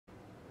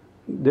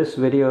This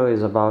video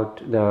is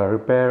about the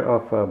repair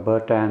of a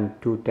Bertan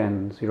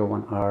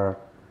 21001R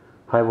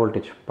high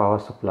voltage power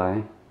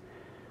supply,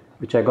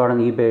 which I got on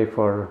eBay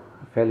for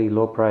a fairly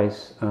low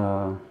price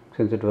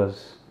since it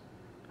was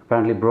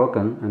apparently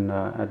broken, and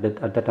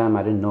at that time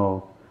I didn't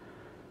know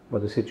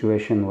what the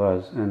situation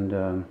was,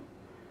 and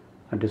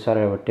I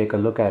decided I would take a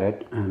look at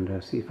it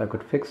and see if I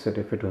could fix it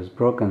if it was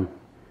broken.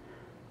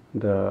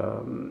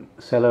 The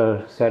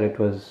seller said it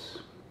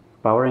was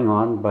powering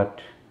on,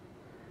 but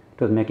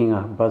it was making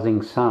a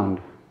buzzing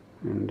sound,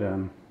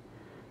 and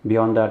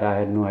beyond that I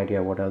had no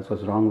idea what else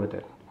was wrong with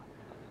it.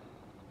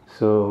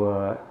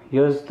 So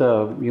here's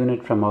the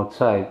unit from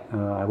outside.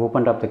 I've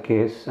opened up the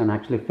case and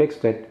actually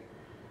fixed it,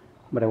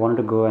 but I wanted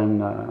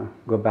to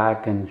go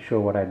back and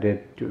show what I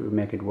did to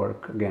make it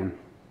work again.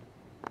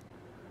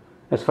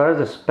 As far as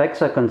the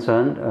specs are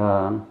concerned,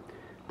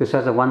 this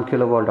has a 1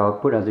 kilovolt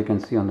output, as you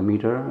can see on the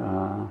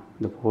meter,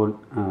 the port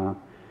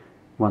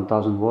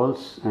 1000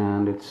 volts,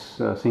 and it's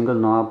a single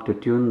knob to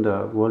tune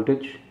the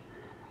voltage.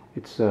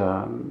 It's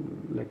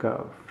like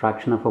a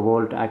fraction of a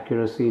volt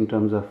accuracy in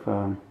terms of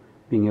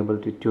being able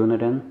to tune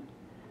it in.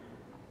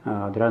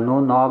 There are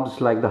no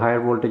knobs like the higher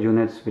voltage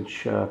units,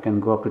 which can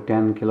go up to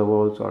 10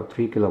 kilovolts or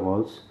 3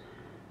 kilovolts,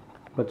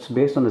 but it's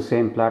based on the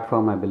same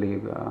platform, I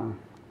believe,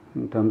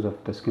 in terms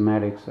of the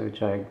schematics,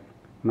 which I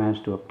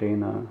managed to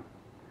obtain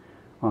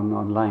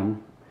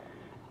online.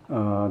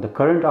 The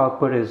current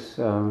output is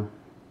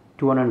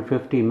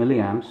 250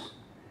 milliamps,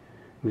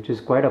 which is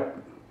quite a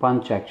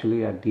punch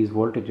actually at these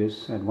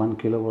voltages. At 1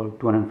 kilovolt,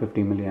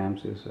 250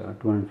 milliamps is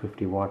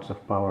 250 watts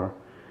of power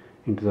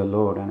into the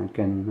load, and it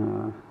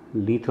can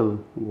lethal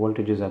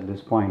voltages at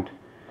this point.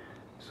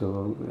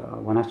 So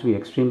one has to be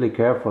extremely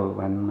careful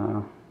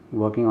when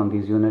working on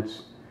these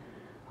units.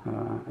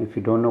 If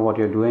you don't know what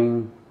you're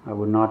doing, I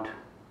would not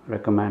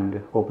recommend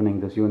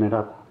opening this unit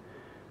up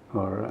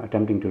or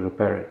attempting to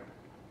repair it.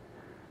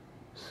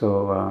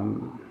 So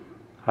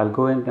I'll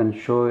go in and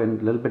show in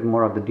a little bit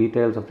more of the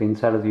details of the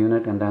inside of the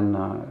unit, and then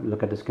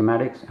look at the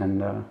schematics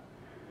and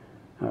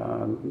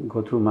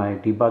go through my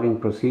debugging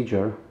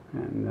procedure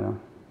and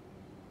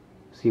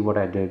see what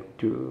I did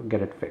to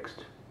get it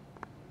fixed.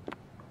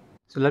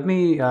 So let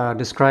me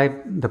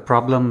describe the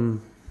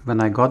problem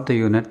when I got the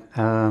unit.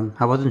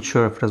 I wasn't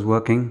sure if it was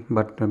working,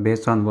 but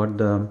based on what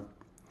the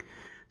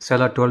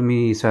seller told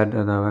me, he said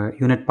the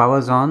unit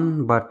powers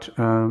on, but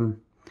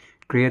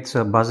creates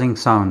a buzzing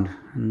sound,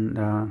 and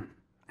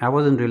I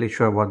wasn't really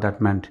sure what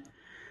that meant,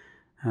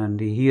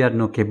 and he had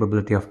no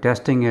capability of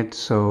testing it,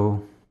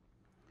 so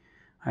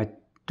I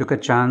took a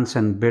chance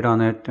and bid on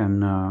it,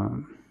 and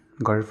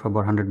got it for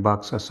about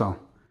 $100 or so.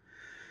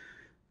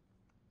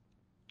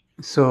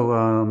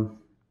 So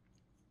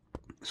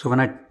when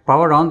I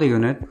powered on the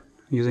unit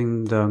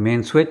using the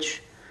main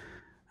switch,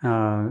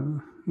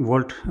 the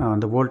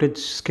voltage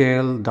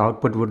scale, the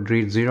output would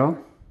read 0,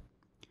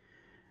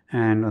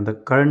 and on the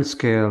current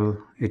scale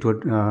it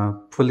would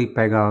fully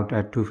peg out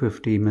at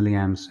 250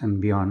 milliamps and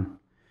beyond.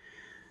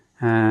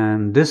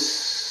 And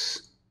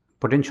this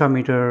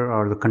potentiometer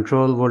or the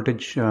control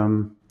voltage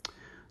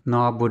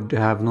knob would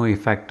have no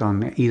effect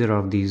on either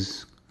of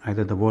these,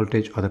 either the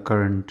voltage or the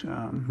current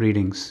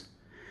readings.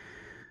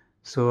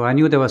 So I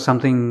knew there was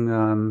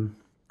something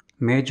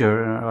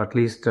major, or at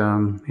least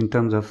in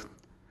terms of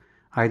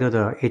either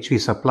the HV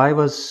supply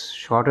was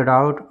shorted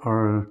out,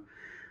 or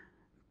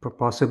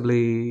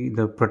possibly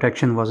the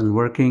protection wasn't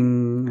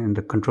working in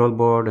the control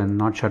board and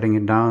not shutting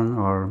it down,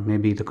 or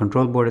maybe the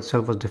control board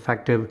itself was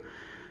defective.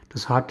 It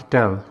was hard to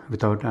tell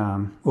without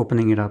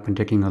opening it up and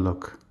taking a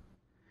look.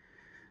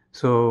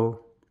 So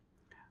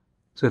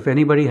if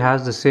anybody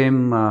has the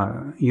same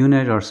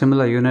unit or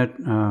similar unit,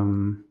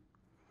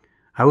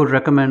 I would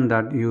recommend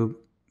that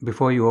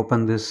before you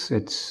open this,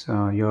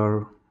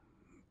 you're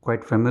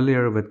quite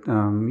familiar with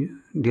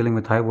dealing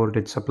with high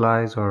voltage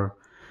supplies, or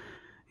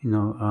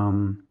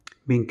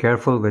being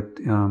careful with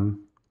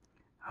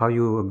how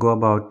you go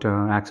about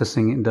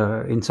accessing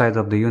the insides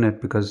of the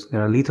unit, because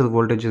there are lethal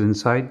voltages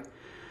inside,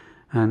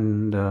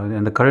 and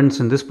the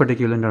currents in this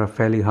particular unit are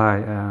fairly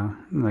high,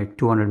 like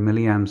 200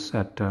 milliamps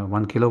at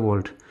 1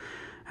 kilovolt.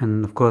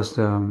 And of course,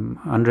 the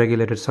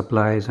unregulated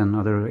supplies and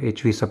other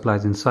HV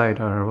supplies inside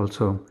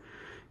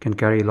can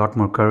carry a lot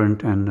more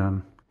current,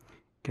 and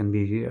can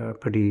be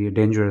pretty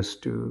dangerous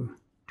to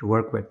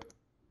work with.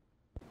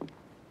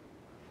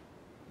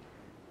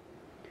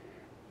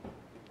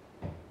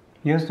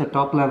 Here's the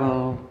top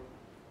level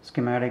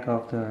schematic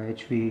of the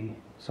HV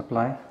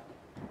supply.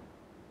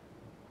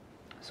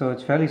 So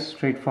it's fairly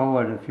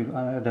straightforward if you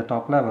at the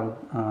top level.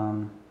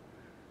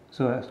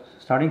 So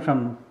starting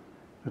from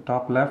the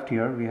top left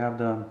here, we have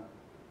the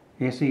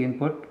AC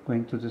input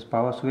going through this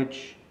power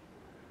switch,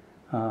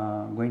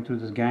 going through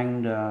this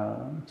ganged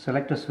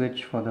selector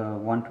switch for the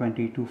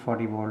 120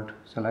 240 volt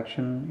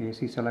selection,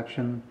 AC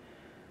selection,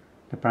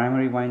 the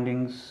primary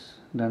windings,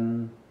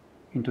 then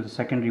into the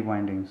secondary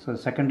windings. So the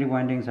secondary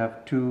windings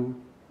have two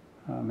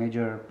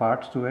major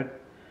parts to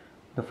it.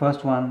 The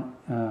first one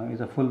is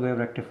a full wave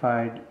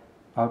rectified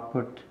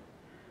output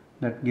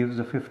that gives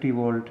the 50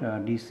 volt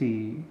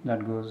DC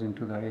that goes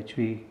into the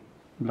HV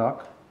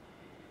block.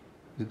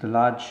 This is the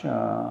large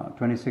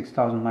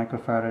 26,000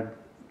 microfarad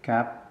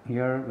cap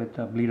here with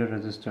a bleeder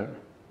resistor.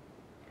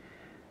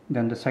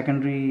 Then the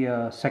secondary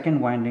second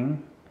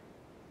winding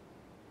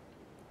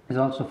is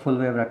also full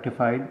wave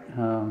rectified,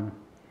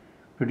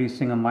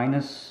 producing a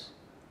minus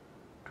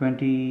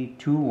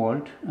 22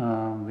 volt,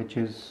 which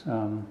is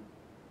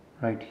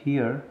right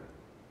here,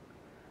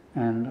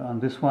 and on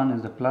this one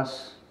is the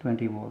plus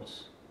 20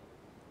 volts.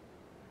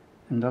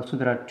 And also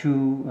there are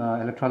two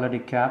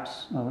electrolytic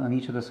caps on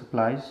each of the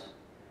supplies,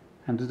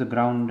 and this is the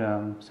ground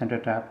center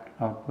tapped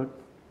output.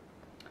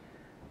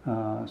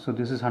 So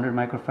this is 100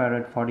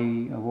 microfarad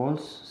 40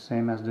 volts,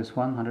 same as this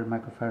one, 100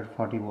 microfarad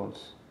 40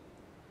 volts.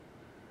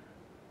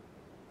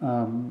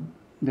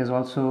 There's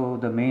also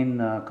the main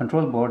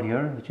control board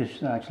here, which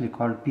is actually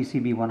called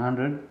PCB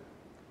 100.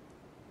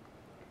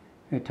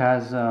 It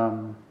has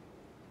the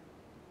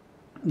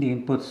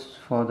inputs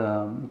for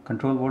the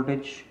control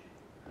voltage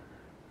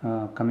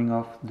coming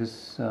off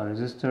this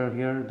resistor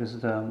here. This is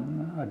the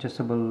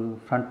adjustable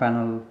front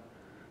panel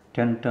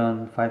 10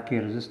 turn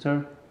 5K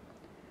resistor.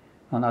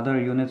 On other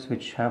units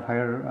which have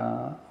higher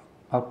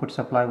output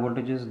supply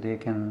voltages,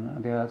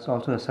 there's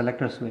also a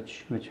selector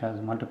switch which has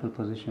multiple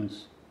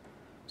positions.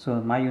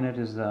 So my unit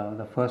is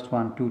the first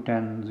one,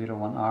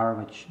 21001R,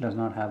 which does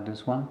not have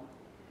this one.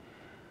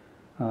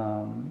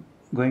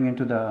 Going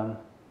into the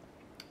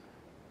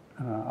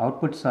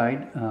output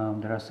side,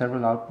 there are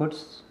several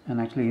outputs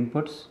and actually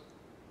inputs.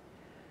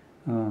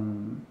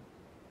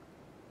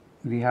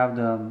 We have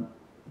the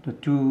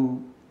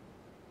two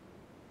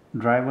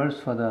drivers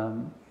for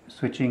the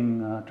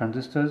switching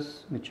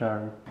transistors, which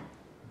are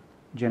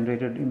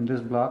generated in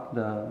this block.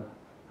 The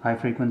high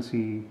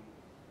frequency,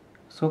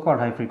 so-called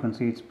high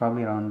frequency, it's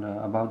probably around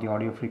above the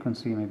audio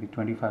frequency, maybe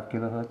 25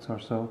 kilohertz or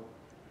so,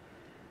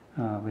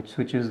 which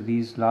switches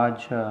these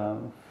large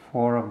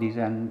 4 of these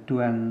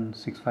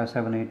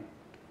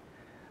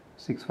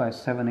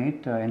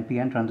N2N6578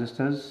 NPN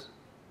transistors,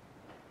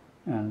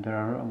 and there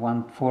are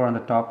 4 on the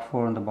top,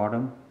 4 on the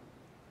bottom,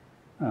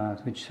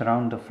 which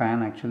surround the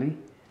fan actually,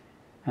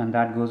 and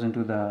that goes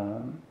into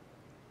a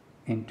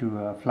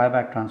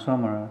flyback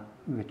transformer,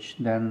 which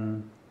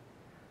then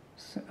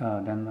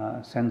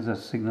sends a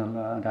signal,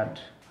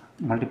 that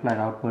multiplied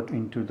output,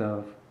 into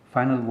the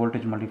final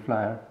voltage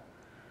multiplier,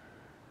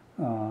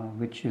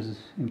 which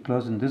is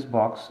enclosed in this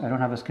box. I don't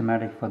have a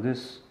schematic for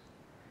this,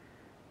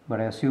 but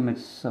I assume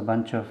it's a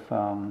bunch of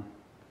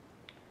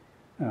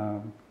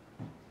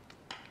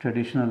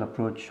traditional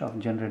approach of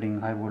generating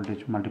high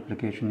voltage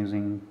multiplication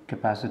using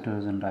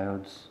capacitors and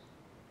diodes.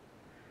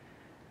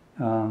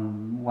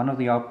 One of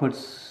the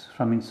outputs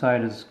from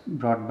inside is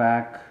brought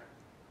back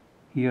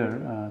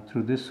here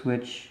through this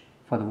switch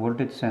for the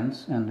voltage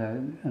sense,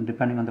 and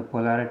depending on the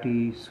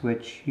polarity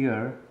switch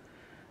here,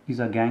 these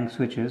are gang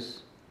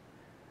switches.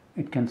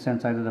 It can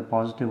sense either the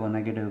positive or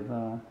negative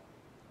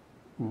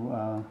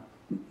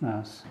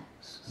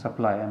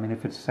supply. I mean,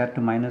 if it's set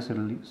to minus, it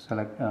will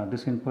select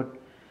this input.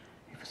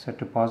 If it's set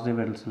to positive,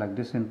 it will select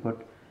this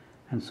input.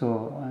 And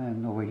so,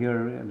 and over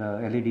here,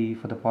 the LED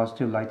for the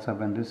positive lights up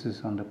when this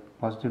is on the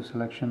positive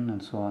selection,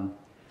 and so on.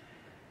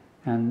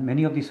 And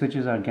many of these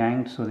switches are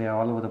ganged, so they are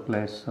all over the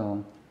place.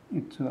 So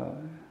it's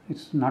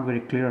not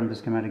very clear on the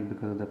schematic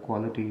because of the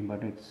quality,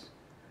 but I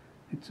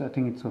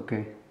think it's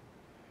okay.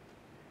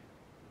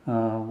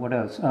 What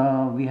else?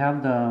 We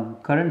have the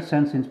current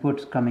sense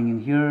inputs coming in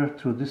here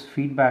through this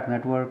feedback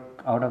network.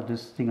 Out of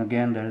this thing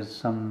again, there is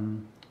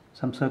some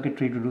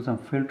circuitry to do some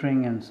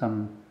filtering and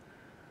some,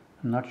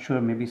 I'm not sure,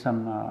 maybe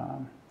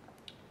some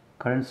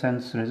current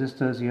sense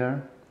resistors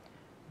here,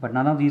 but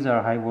none of these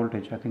are high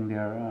voltage. I think they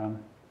are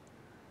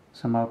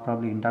somehow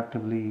probably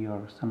inductively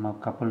or somehow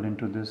coupled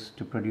into this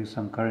to produce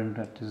some current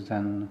that is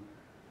then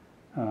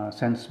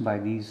sensed by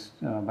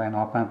by an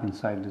op amp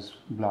inside this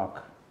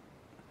block.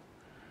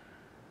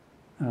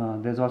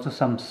 There's also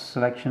some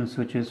selection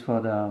switches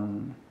for the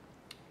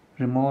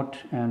remote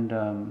and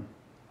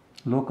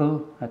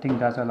local. I think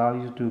that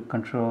allows you to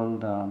control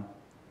the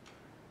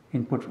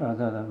input,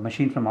 the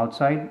machine from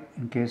outside,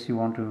 in case you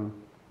want to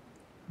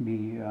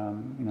be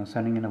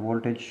sending in a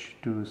voltage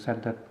to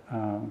set the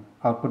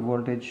output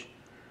voltage,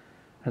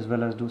 as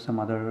well as do some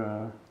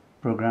other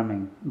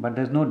programming. But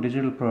there's no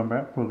digital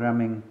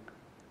programming,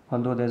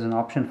 although there's an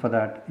option for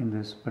that in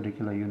this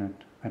particular unit.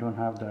 I don't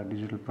have the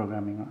digital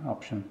programming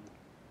option.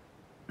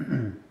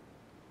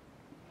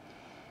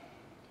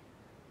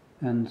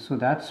 And so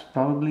that's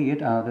probably it.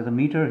 There's a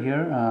meter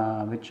here,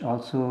 which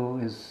also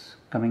is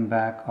coming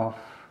back off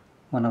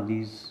one of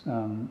these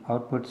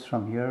outputs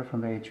from here, from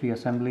the HV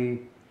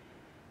assembly,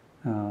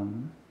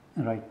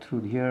 right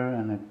through here,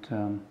 and it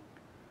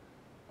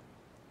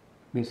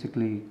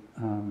basically,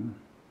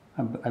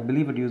 I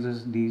believe it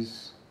uses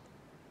these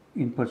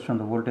inputs from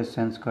the voltage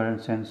sense,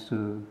 current sense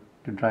to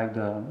drive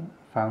the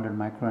 500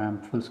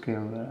 microamp full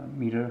scale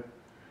meter.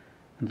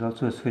 And there's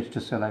also a switch to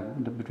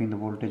select between the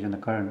voltage and the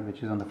current,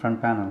 which is on the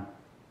front panel.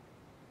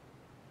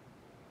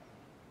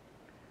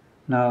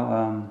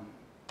 Now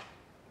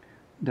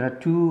there are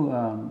two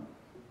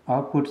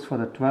outputs for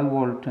the 12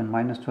 volt and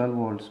minus 12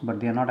 volts, but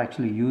they are not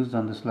actually used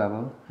on this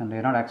level, and they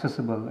are not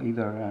accessible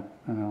either at,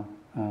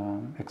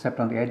 except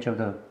on the edge of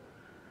the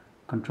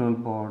control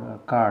board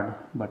card,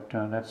 but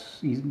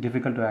that's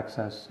difficult to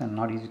access and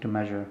not easy to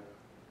measure.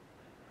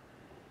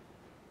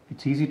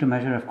 It's easy to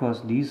measure, of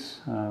course,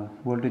 these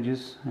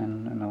voltages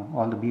and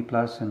all the B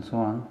plus and so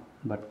on,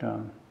 but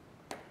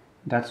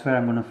that's where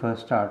I'm going to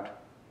first start.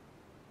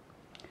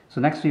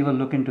 So next we will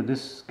look into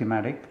this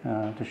schematic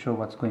to show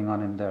what's going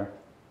on in there.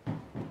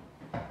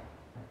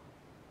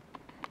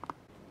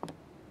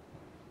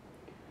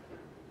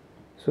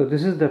 So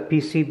this is the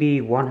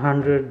PCB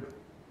 100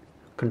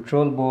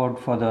 control board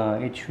for the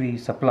HV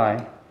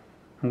supply.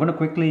 I'm going to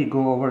quickly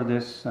go over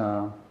this,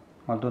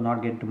 although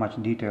not get into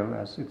much detail,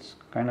 as it's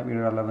kind of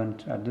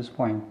irrelevant at this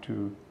point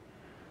to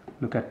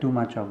look at too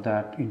much of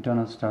that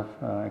internal stuff,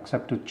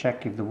 except to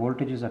check if the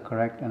voltages are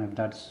correct, and if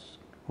that's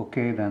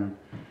okay, then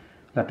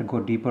we'll have to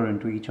go deeper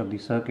into each of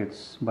these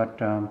circuits. But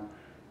to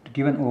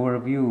give an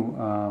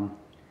overview,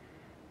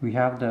 we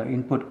have the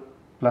input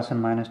plus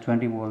and minus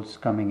 20 volts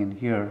coming in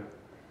here,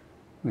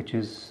 which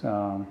is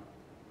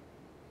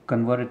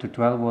converted to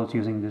 12 volts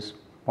using this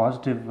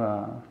positive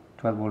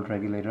 12 volt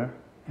regulator,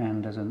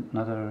 and there's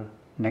another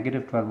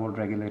negative 12 volt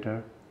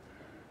regulator,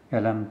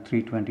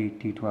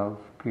 LM320T12,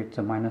 creates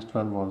a minus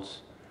 12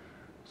 volts.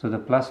 So the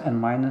plus and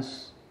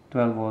minus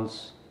 12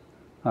 volts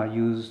are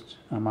used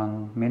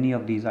among many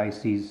of these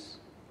ICs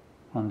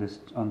on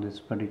this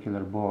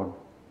particular board.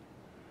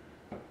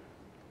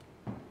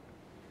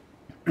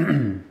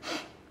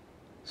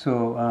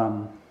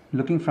 So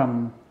looking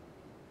from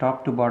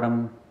top to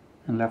bottom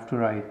and left to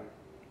right,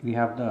 we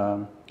have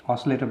the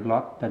oscillator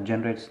block that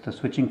generates the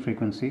switching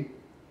frequency,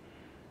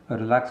 a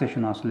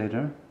relaxation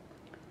oscillator,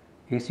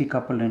 AC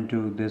coupled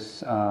into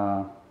this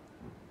OTA,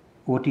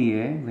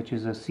 which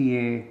is a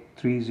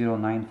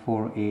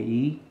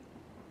CA3094AE.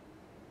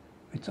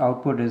 Its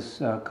output is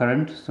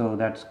current, so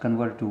that's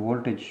converted to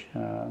voltage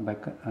by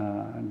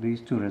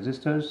these two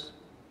resistors.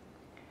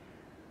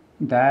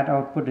 That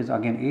output is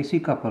again AC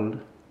coupled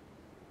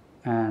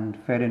and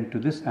fed into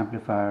this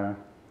amplifier,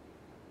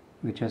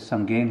 which has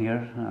some gain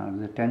here.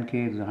 The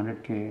 10K is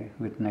 100K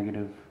with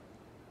negative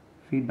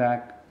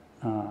feedback.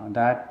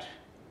 That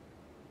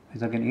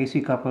is again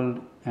AC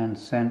coupled and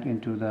sent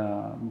into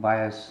the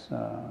bias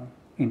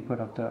input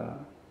of the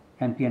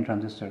NPN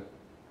transistor,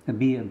 the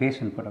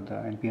base input of the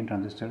NPN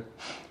transistor.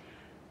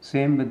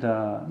 Same with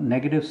the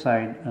negative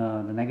side.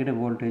 The negative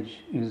voltage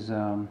is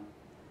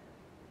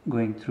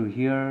going through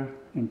here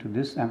into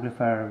this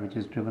amplifier, which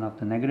is driven off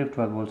the negative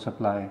 12 volt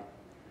supply,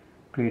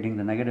 creating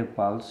the negative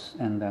pulse,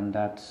 and then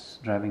that's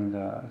driving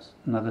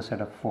another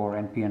set of 4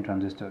 NPN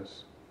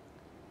transistors.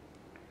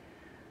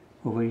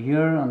 Over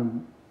here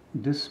on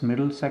this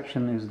middle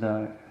section is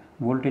the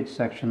voltage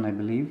section, I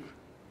believe.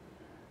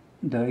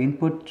 The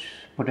input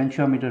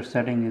potentiometer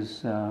setting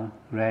is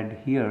red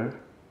here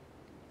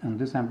on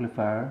this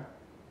amplifier,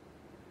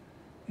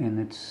 and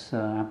it's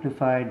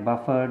amplified,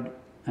 buffered,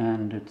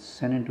 and it's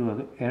sent into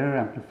an error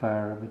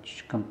amplifier,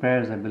 which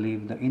compares, I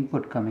believe, the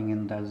input coming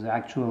in as the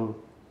actual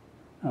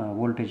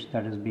voltage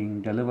that is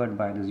being delivered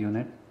by this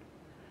unit,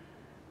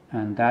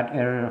 and that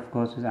error of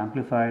course is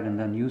amplified and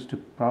then used to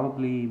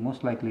probably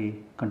most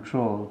likely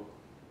control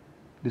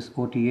this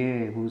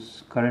OTA,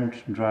 whose current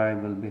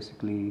drive will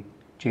basically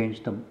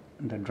change the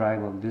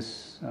drive of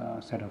this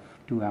set of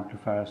two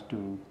amplifiers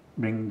to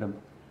bring the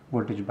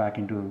voltage back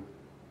into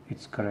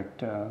its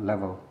correct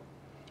level.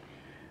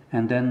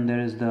 And then there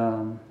is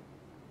the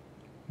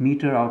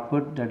meter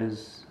output, that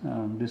is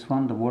this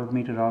one, the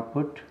voltmeter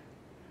output,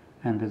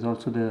 and there's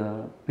also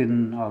the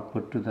pin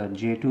output to the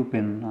J2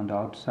 pin on the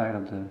outside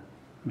of the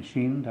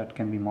machine that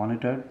can be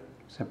monitored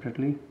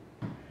separately.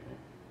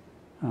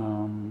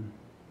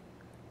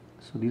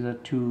 So these are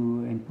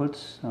two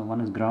inputs.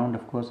 One is ground,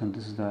 of course, and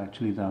this is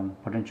actually the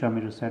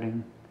potentiometer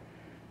setting.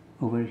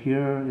 Over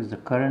here is the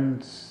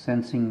current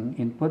sensing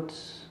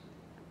inputs,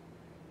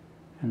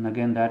 and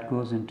again that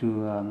goes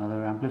into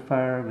another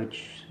amplifier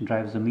which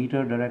drives the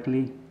meter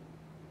directly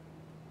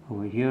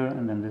over here,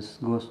 and then this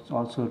goes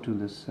also to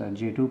this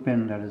J2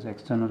 pin that is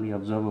externally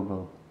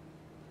observable.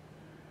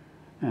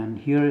 And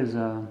here is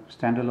a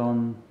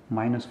standalone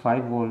minus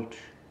 5 volt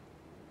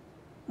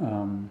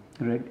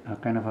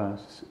kind of a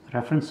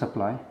reference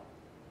supply.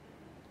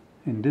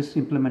 In this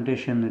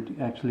implementation,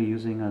 it actually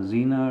using a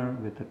Zener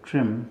with a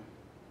trim.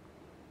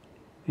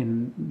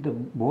 In the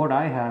board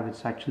I have,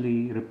 it's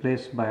actually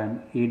replaced by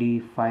an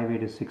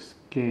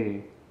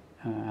 8586K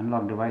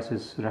analog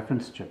devices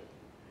reference chip.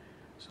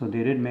 So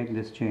they did make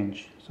this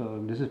change.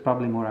 So this is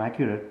probably more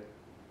accurate.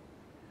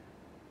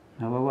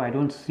 However, I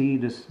don't see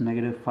this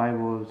negative 5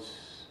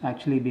 volts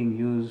actually being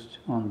used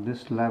on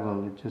this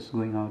level. It's just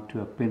going out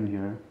to a pin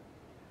here.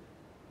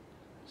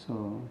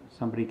 So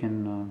somebody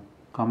can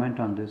comment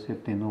on this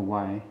if they know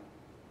why.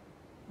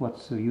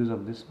 What's the use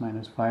of this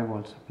minus 5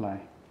 volt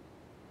supply?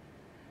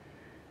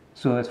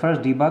 So as far as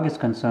debug is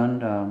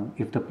concerned,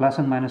 if the plus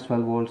and minus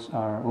 12 volts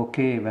are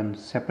okay when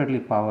separately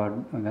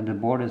powered, when the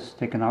board is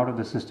taken out of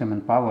the system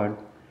and powered,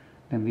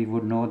 then we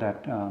would know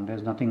that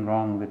there's nothing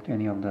wrong with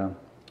any of the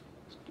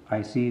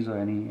ICs or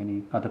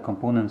any other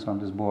components on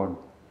this board.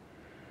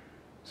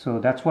 So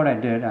that's what I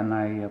did, and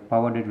I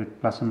powered it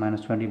with plus and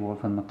minus 20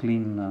 volt from a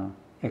clean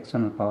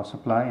external power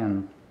supply,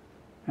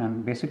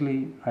 and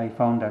basically I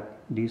found that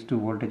these two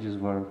voltages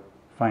were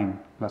fine,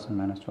 plus and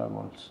minus 12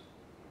 volts.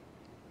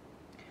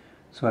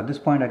 So at this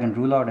point I can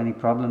rule out any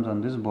problems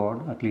on this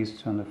board, at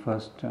least on the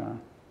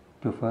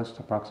first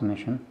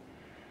approximation,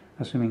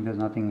 assuming there's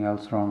nothing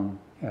else wrong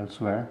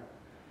elsewhere.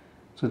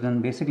 So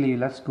then basically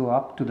let's go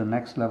up to the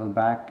next level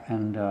back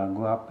and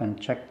go up and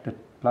check the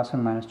plus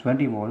and minus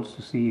 20 volts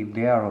to see if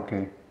they are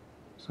okay.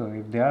 So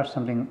if there's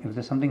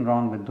something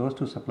wrong with those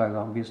two supplies,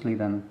 obviously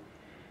then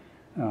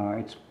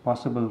it's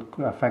possible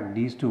to affect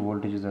these two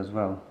voltages as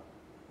well,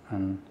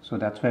 and so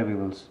that's where we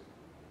will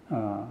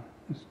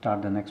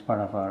start the next part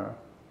of our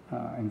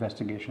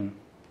investigation.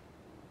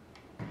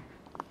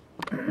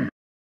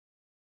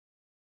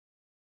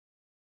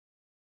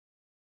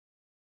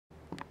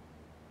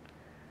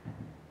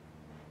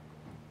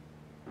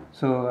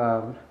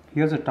 So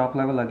here's the top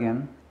level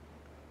again.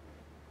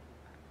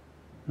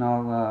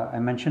 Now I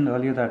mentioned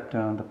earlier that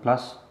the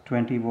plus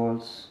 20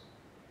 volts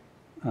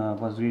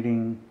was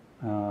reading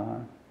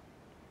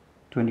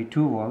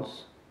 22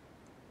 volts,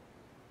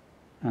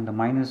 and the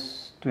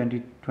minus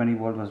 20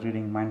 volt was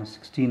reading minus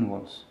 16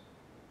 volts.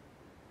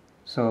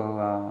 So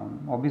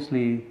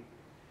obviously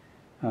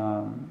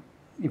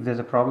if there's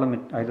a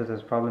problem, either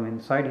there's a problem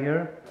inside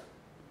here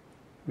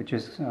which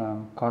is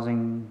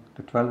causing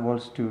the 12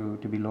 volts to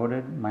be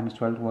loaded, minus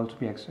 12 volts to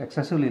be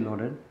excessively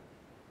loaded,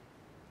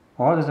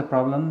 or there's a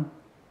problem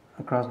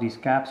across these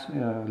caps,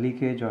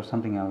 leakage or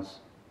something else.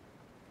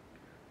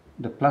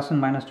 The plus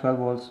and minus 12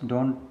 volts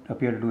don't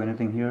appear to do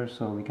anything here,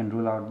 so we can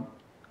rule out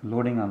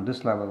loading on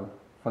this level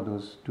for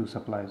those two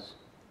supplies.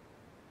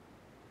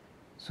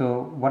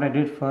 So what I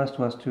did first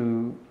was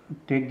to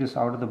take this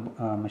out of the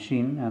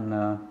machine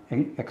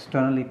and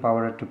externally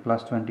power it to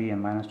plus 20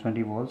 and minus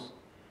 20 volts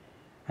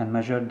and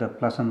measured the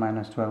plus and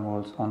minus 12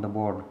 volts on the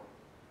board,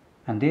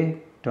 and they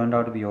turned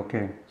out to be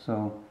okay.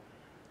 So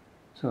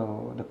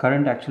the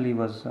current actually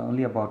was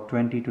only about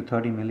 20 to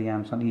 30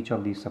 milliamps on each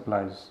of these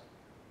supplies.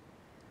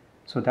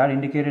 So that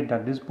indicated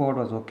that this board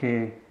was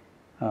okay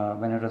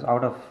when it was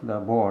out of the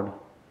board,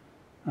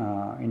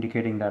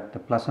 indicating that the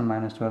plus and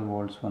minus 12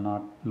 volts were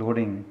not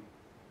loading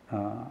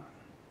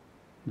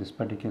this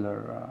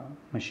particular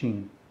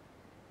machine.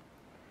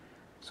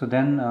 So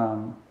then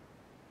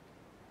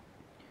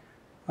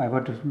I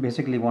want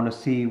to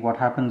see what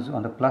happens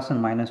on the plus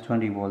and minus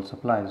 20 volt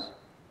supplies.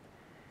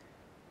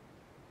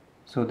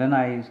 So then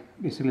I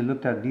basically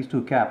looked at these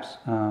two caps.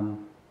 So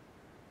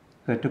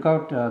I took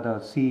out the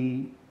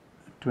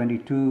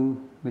C22,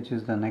 which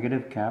is the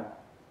negative cap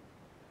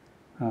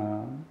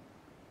on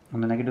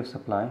the negative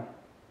supply,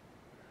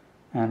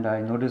 and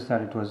I noticed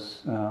that it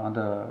was on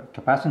the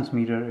capacitance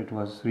meter it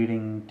was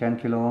reading 10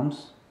 kilo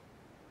ohms,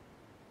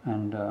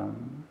 and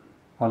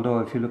although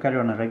if you look at it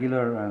on a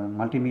regular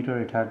multimeter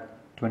it had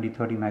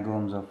 20-30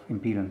 megohms of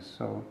impedance.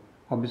 So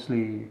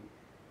obviously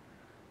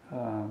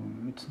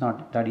it's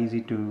not that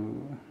easy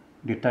to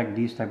detect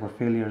these type of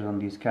failures on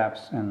these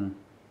caps, and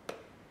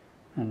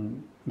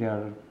they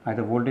are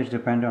either voltage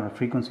dependent or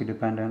frequency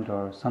dependent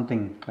or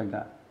something like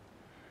that.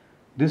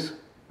 This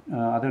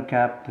other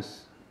cap,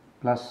 this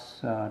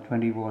plus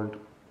 20 volt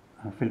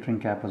filtering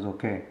cap, was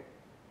okay.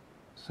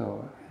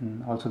 So,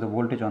 and also the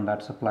voltage on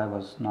that supply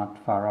was not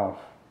far off.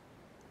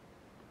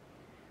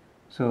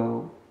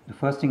 So the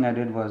first thing I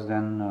did was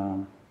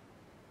then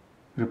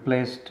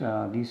replaced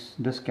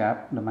this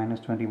cap, the minus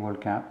 20 volt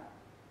cap,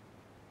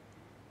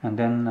 and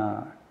then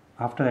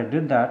after I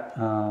did that,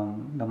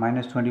 the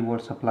minus 20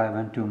 volt supply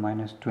went to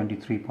minus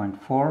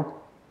 23.4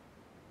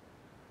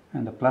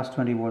 and the plus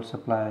 20 volt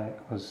supply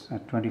was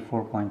at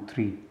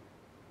 24.3.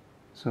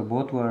 So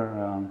both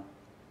were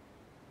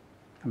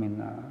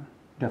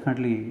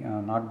definitely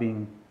not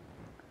being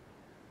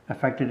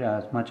affected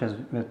as much as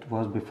it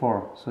was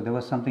before. So there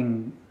was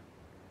something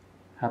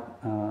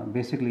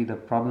basically the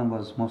problem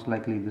was most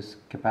likely this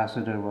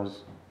capacitor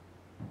was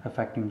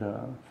affecting the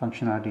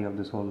functionality of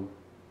this whole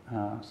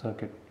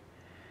circuit.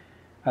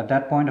 At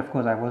that point, of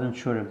course, I wasn't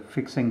sure if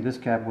fixing this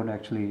cap would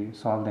actually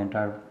solve the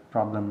entire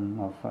problem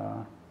of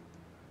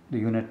the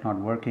unit not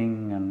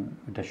working and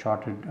with the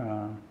shorted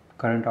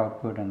current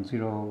output and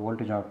zero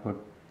voltage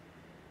output,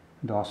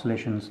 the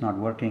oscillations not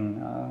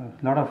working.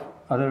 A lot of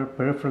other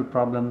peripheral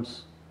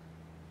problems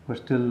were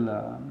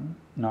still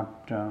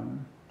not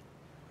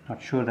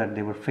sure that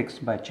they were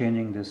fixed by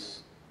changing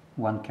this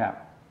one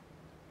cap.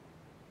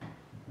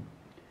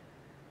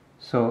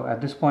 So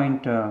at this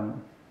point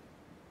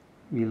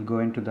we'll go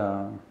into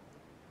the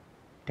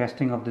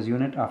testing of this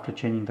unit after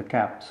changing the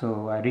cap.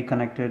 So I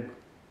reconnected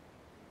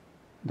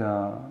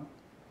the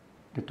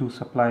two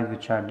supplies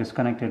which are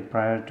disconnected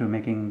prior to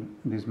making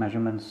these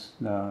measurements,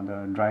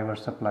 the driver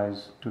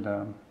supplies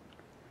to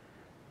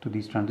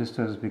these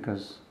transistors,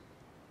 because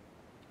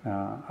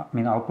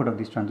output of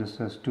these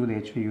transistors to the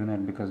HV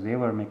unit, because they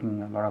were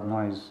making a lot of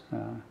noise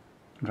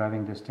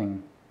driving this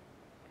thing.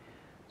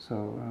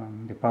 So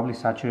they're probably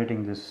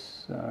saturating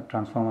this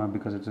transformer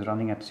because it's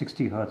running at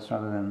 60 Hertz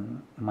rather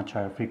than a much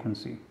higher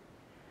frequency.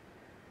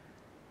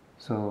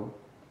 So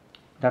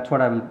that's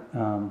what I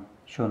will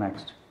show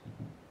next.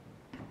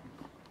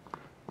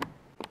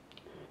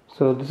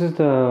 So this is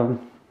the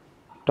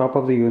top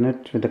of the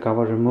unit with the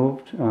cover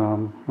removed.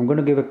 I'm going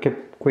to give a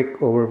quick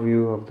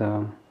overview of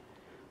the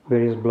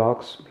various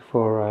blocks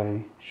before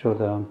I show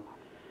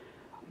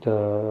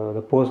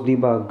the post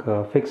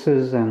debug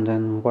fixes and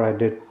then what I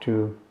did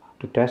to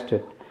test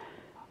it.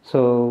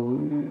 So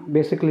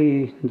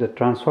basically the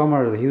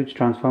transformer, the huge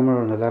transformer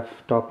on the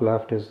top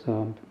left is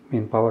the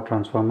main power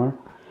transformer,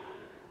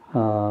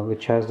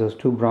 which has those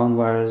two brown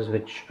wires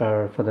which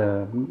are for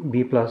the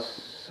B plus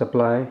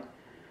supply.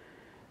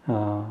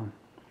 So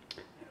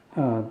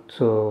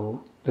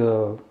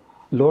the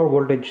lower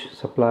voltage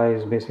supply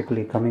is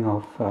basically coming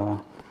off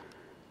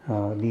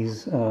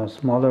these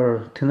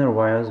smaller, thinner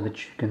wires,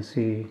 which you can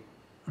see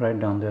right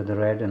down there, the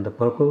red and the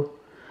purple,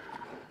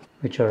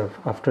 which are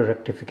after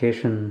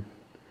rectification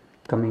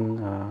coming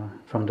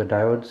from the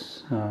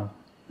diodes,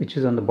 which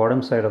is on the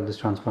bottom side of this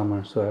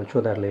transformer. So I'll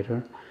show that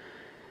later.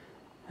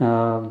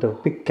 The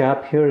big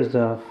cap here is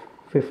the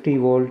 50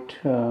 volt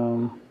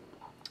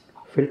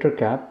filter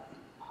cap.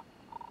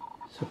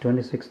 So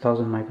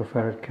 26,000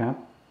 microfarad cap.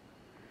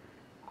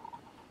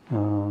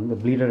 The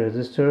bleeder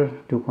resistor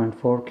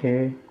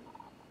 2.4K,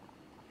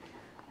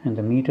 and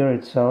the meter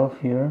itself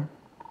here.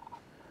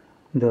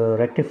 The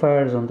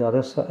rectifiers on the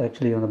other side,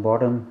 actually on the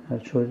bottom,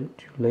 I'll show it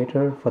to you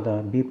later for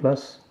the B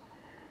plus,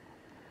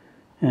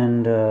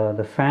 and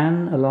the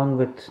fan along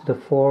with the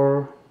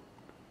 4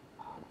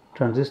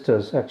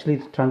 transistors. Actually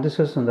the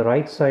transistors on the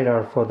right side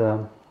are for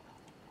the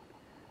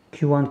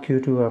Q1,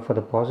 Q2 are for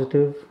the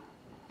positive.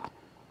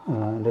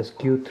 There's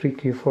Q3,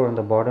 Q4 on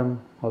the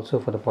bottom also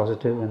for the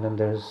positive, and then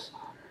there's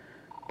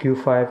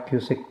Q5,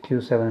 Q6,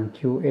 Q7 and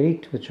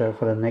Q8 which are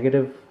for the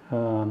negative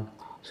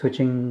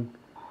switching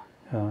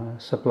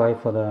supply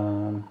for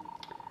the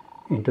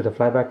into the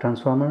flyback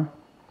transformer.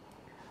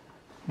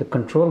 The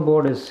control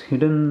board is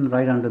hidden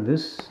right under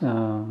this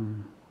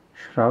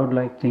shroud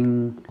like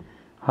thing,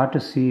 hard to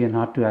see and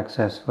hard to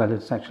access while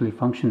it's actually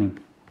functioning.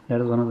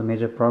 That is one of the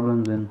major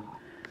problems in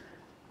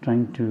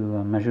trying to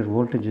measure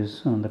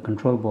voltages on the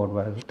control board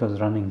while it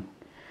was running.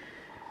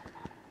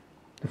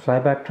 The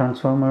flyback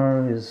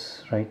transformer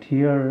is right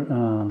here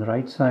on the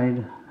right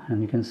side,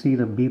 and you can see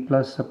the B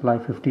plus supply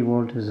 50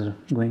 volt is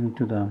going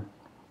to the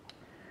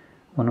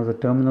one of the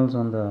terminals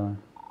on the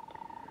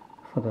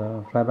for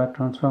the flyback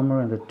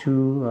transformer, and the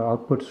two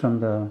outputs from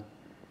the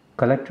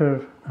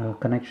collector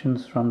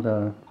connections from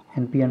the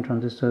NPN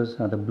transistors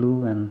are the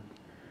blue, and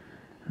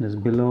this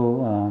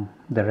below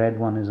the red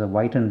one is a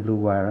white and blue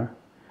wire.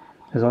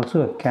 There's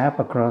also a cap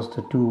across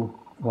the two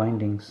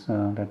windings.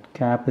 That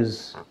cap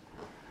is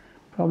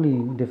probably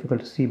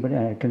difficult to see, but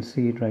I can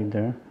see it right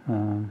there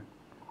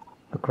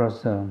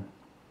across the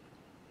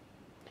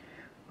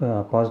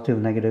positive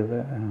negative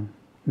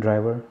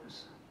driver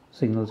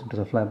signals into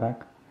the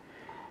flyback.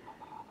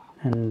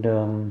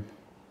 And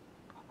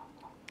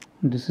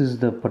this is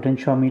the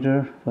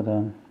potentiometer for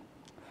the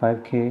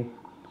 5K,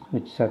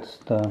 which sets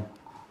the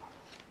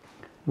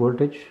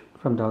voltage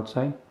from the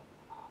outside.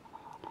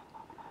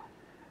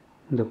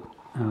 The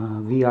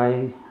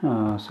VI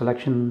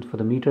selection for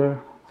the meter,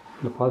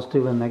 the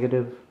positive and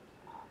negative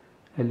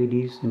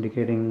LEDs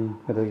indicating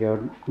whether you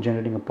are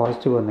generating a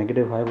positive or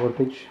negative high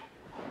voltage.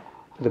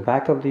 To the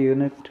back of the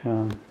unit,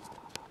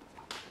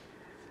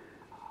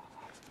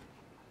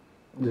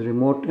 the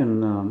remote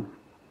and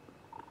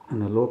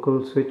a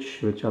local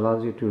switch which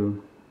allows you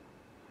to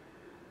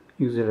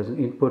use it as an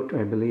input,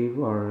 I believe,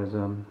 or as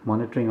a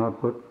monitoring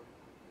output.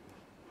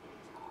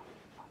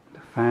 The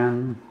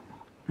fan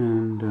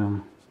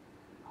and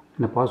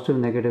the positive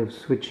negative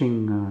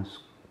switching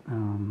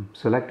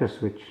selector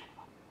switch.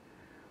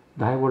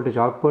 The high voltage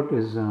output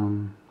is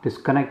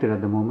disconnected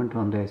at the moment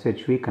on the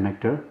SHV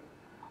connector,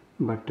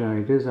 but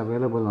it is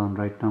available on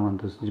right now on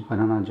this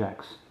banana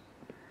jacks.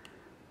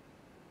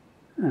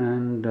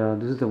 And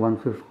this is the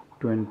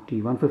 115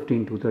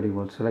 230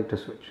 volt selector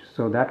switch.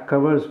 So that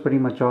covers pretty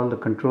much all the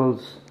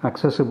controls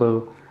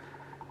accessible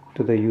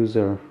to the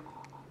user.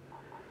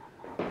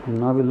 And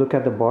now we'll look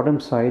at the bottom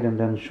side and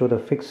then show the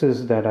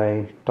fixes that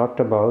I talked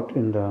about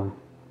in on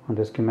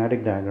the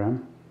schematic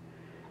diagram,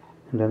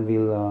 and then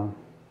we'll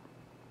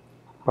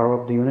power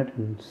up the unit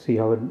and see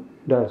how it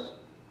does.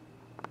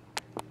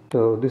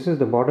 So this is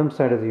the bottom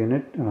side of the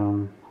unit.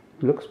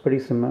 Looks pretty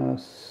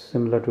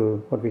similar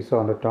to what we saw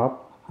on the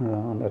top,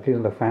 at least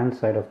on the fan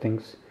side of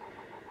things.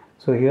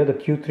 So here the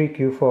Q3,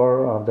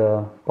 Q4 of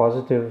the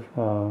positive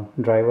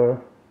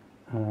driver,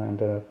 and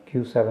the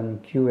Q7,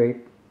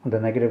 Q8 the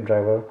negative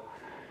driver,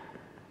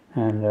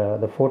 and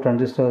the 4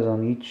 transistors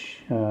on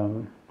each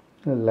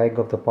leg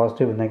of the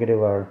positive and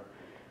negative are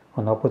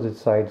on opposite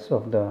sides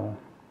of the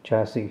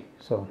chassis.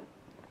 So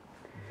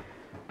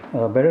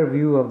a better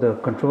view of the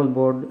control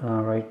board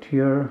right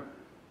here,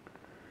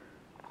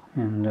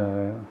 and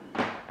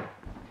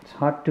it's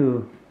hard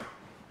to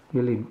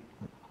really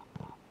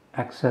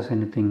access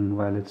anything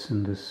while it's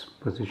in this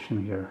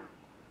position here.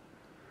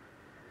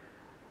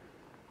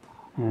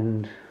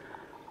 And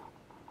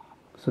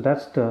so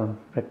that's the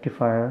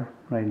rectifier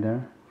right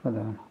there for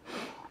the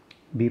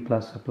B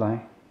plus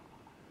supply.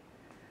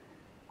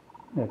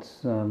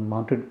 That's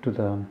mounted to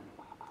the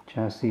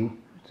chassis.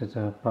 It's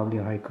probably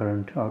a high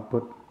current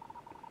output,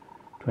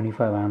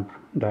 25 amp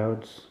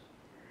diodes.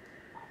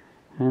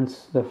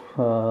 Hence the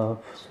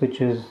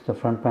switches, the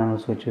front panel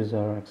switches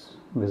are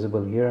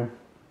visible here.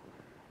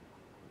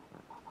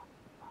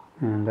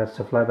 And that's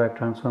the flyback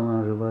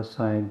transformer, reverse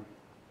side.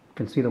 You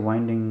can see the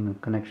winding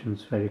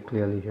connections very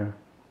clearly here.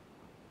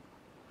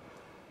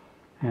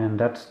 And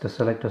that's the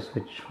selector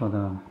switch for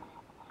the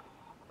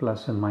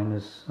plus and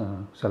minus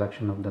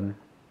selection of the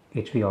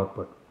HV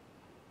output.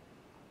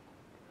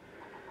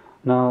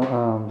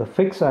 Now the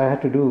fix I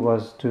had to do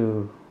was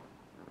to,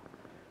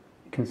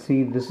 you can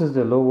see this is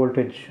the low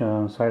voltage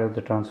side of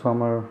the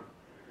transformer.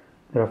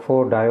 There are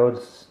 4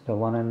 diodes, the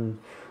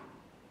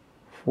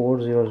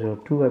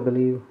 1N4002 I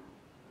believe,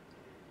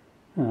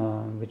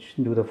 which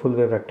do the full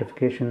wave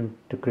rectification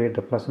to create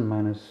the plus and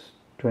minus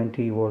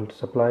 20 volt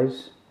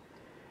supplies.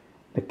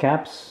 The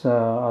caps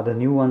are the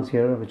new ones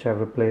here which I've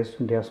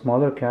replaced. They are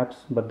smaller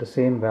caps but the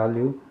same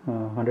value,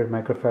 100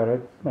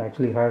 microfarad,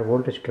 actually higher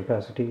voltage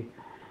capacity,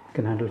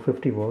 can handle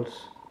 50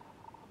 volts.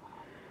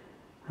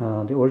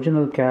 The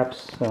original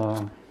caps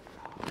are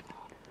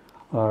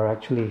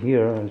actually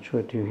here. I'll show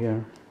it to you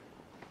here.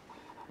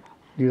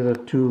 These are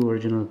the 2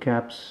 original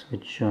caps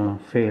which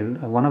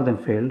failed. One of them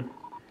failed.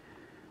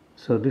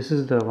 So this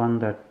is the one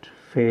that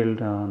failed,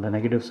 the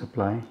negative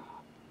supply,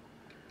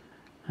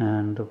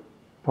 and the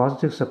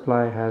positive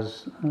supply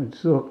has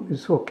it's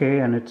okay,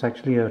 and it's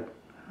actually a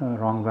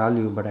wrong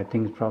value, but I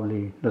think it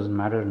probably doesn't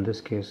matter in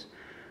this case.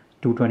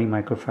 220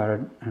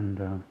 microfarad,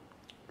 and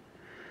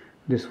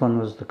this one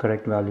was the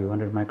correct value,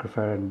 100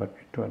 microfarad, but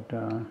it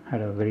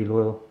had a very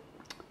low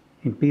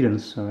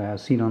impedance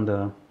as seen on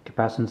the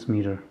capacitance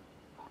meter.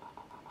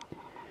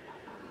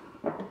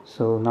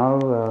 So now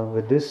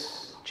with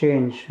this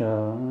change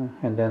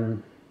and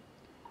then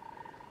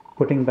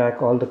putting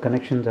back all the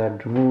connections I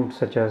had removed,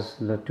 such as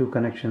the 2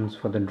 connections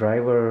for the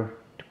driver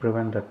to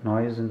prevent that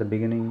noise in the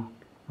beginning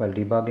while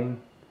debugging,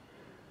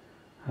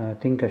 I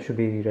think I should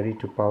be ready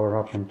to power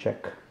up and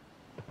check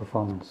the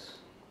performance.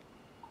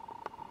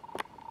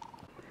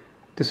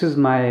 This is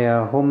my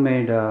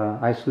homemade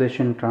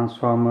isolation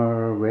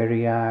transformer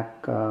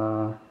variac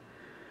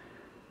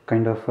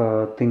kind of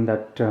thing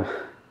that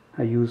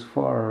I use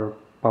for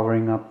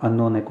powering up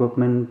unknown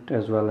equipment,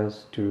 as well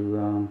as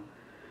to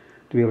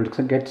be able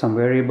to get some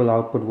variable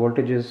output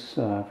voltages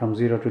from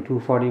 0 to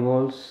 240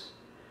 volts.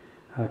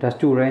 It has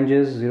 2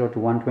 ranges, 0 to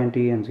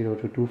 120 and 0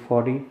 to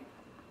 240.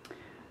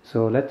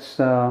 So let's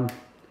power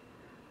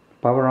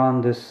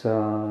on this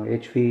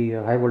HV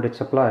high voltage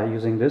supply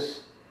using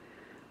this.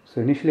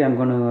 So initially I'm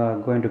going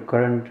to go into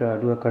current,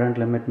 do a current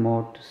limit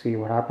mode to see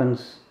what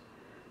happens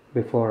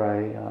before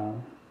I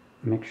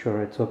make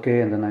sure it's okay,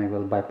 and then I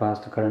will bypass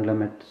the current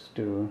limits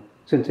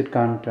since it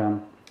can't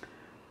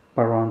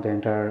power on the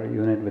entire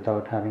unit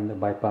without having the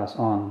bypass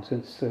on,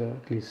 since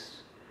at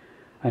least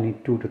I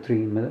need 2 to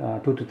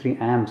 3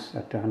 amps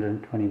at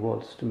 120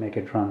 volts to make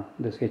it run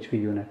this HV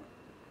unit.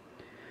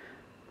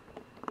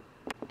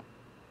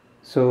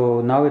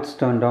 So now it's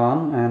turned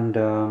on, and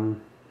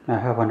I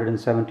have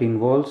 117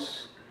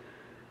 volts.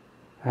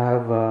 I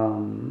have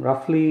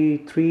roughly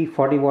 3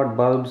 40-watt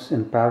bulbs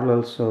in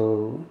parallel,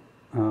 so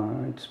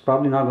it's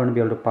probably not going to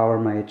be able to power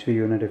my HV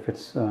unit if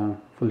it's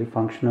fully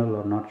functional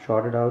or not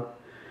shorted out.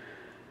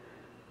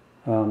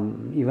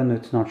 Even though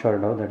it's not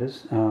shorted out, that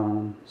is.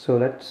 So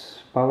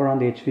let's power on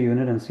the HV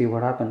unit and see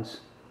what happens.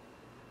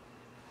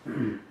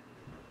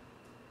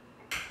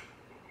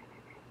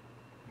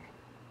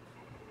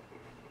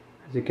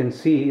 As you can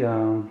see,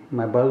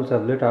 my bulbs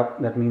have lit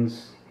up. That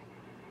means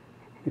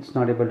it's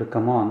not able to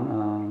come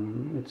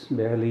on. It's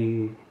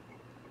barely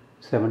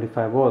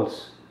 75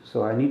 volts.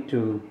 So I need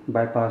to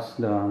bypass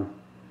the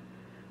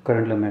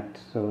current limit.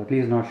 So at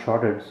least not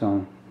shorted.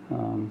 So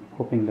I'm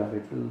hoping that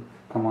it will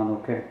come on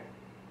okay.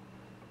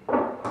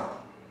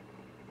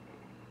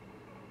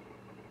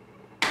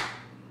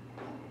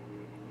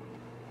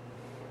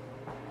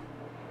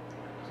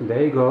 So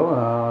there you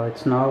go.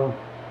 It's now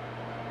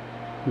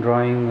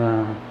drawing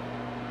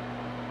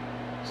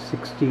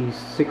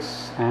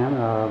 66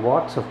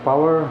 watts of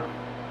power,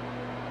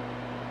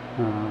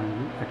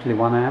 actually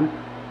 1 amp,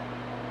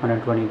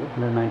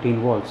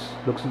 119 volts.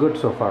 Looks good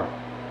so far.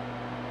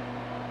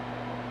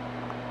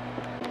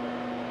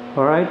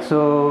 Alright,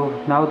 so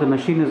now the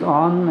machine is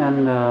on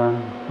and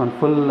on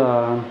full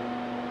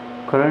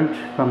current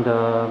from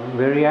the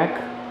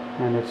variac,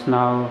 and it's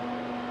now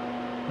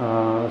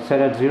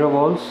set at 0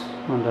 volts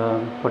on the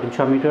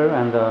potentiometer,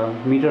 and the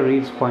meter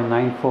reads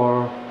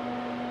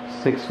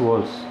 0.946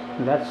 volts.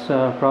 That's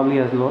probably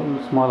a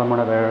small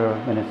amount of error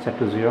when it's set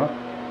to 0.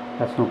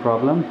 That's no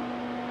problem.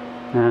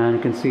 And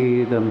you can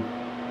see the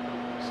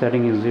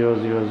setting is 0,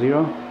 0,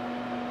 0.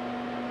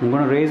 I'm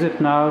going to raise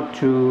it now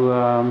to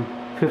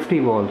 50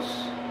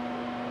 volts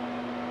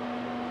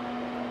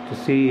to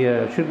see,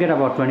 should get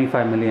about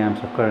 25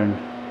 milliamps of current.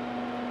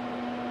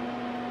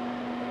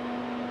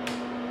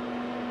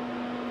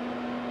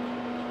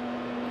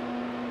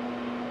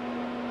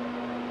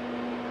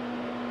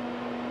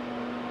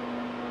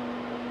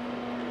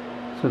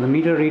 So the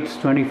meter reads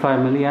 25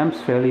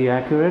 milliamps, fairly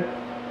accurate.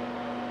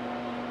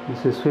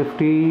 This is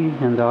 50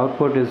 and the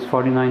output is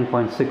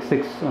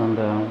 49.66 on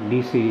the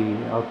DC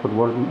output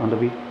volt on the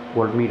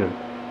voltmeter.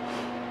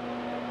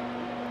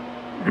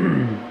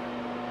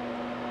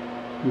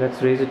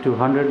 Let's raise it to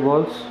 100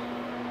 volts.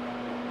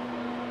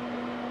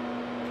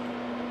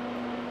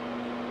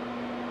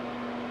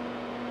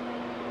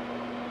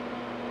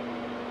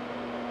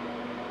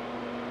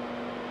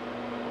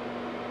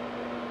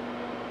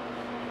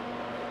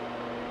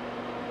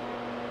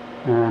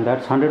 And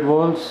that's 100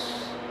 volts.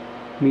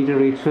 Meter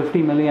reads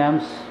 50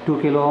 milliamps, 2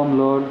 kilo ohm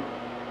load,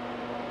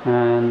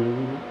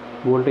 and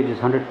voltage is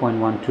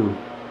 100.12.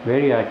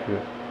 Very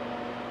accurate.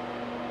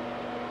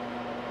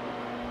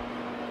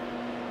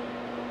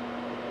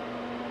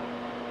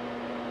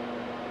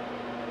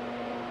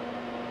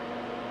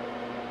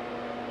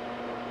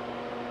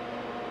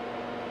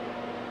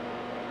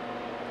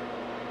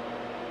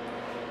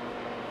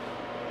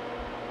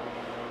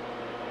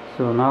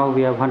 So now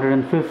we have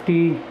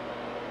 150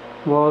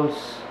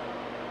 volts,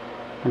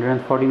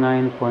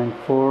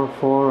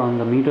 149.44 on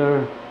the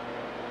meter.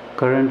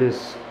 Current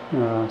is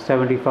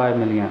 75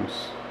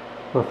 milliamps.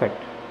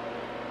 Perfect.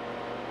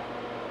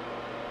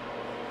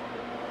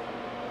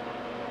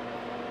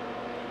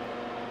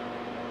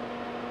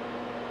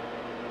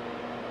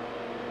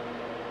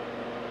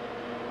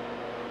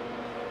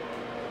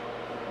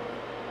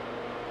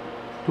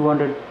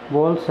 (200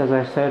 volts), as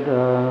I said,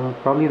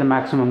 probably the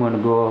maximum I'm going to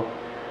go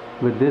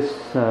with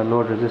this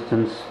load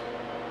resistance.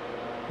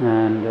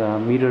 And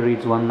meter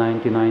reads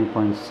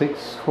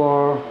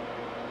 199.64.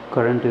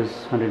 Current is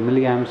 100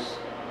 milliamps.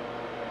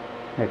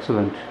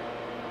 Excellent.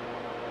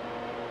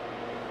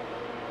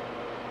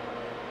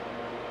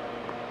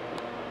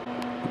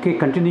 Okay,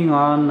 continuing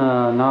on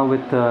now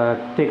with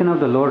taking out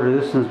the load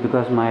resistance,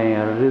 because my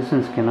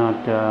resistance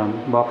cannot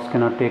box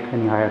cannot take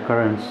any higher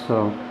currents.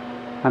 So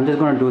I'm just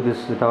going to do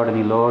this without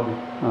any load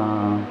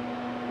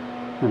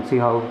and see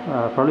how.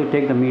 Probably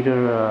take the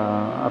meter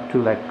up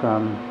to like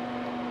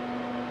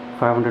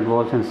 500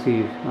 volts and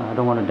see. I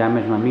don't want to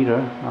damage my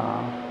meter.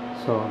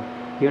 So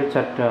here it's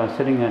at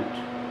sitting at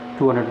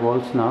 200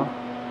 volts now,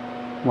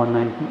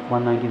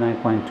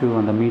 199.2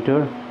 on the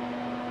meter.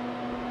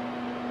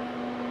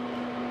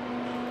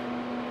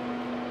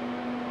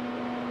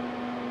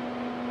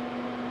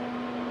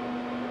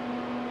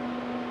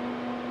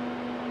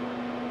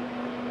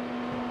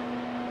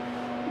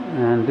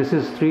 And this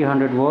is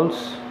 300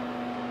 volts.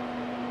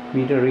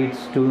 Meter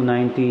reads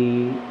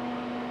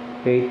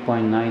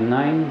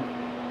 298.99.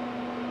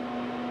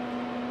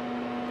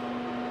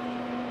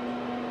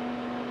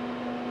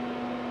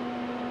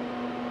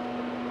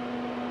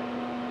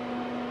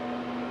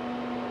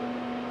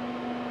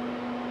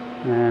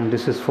 And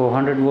this is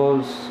 400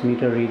 volts.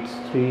 Meter reads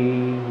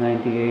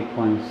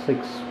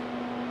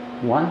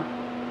 398.61.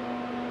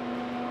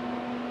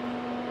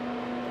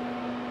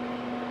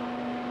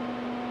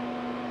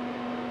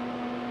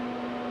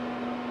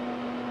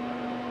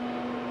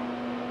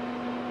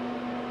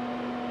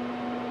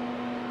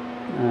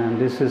 And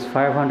this is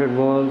 500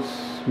 volts.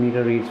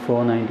 Meter reads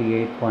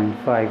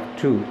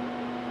 498.52.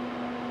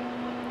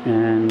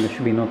 And there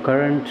should be no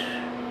current.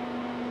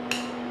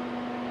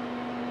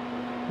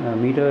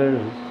 Meters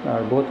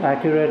are both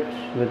accurate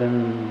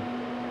within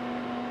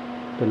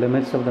the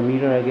limits of the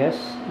meter, I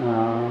guess.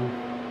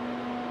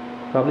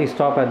 Probably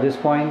stop at this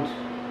point.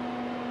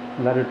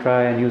 I'll have to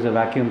try and use a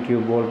vacuum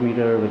tube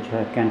voltmeter which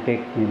can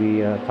take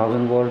maybe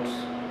 1000 volts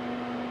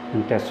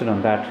and test it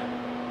on that.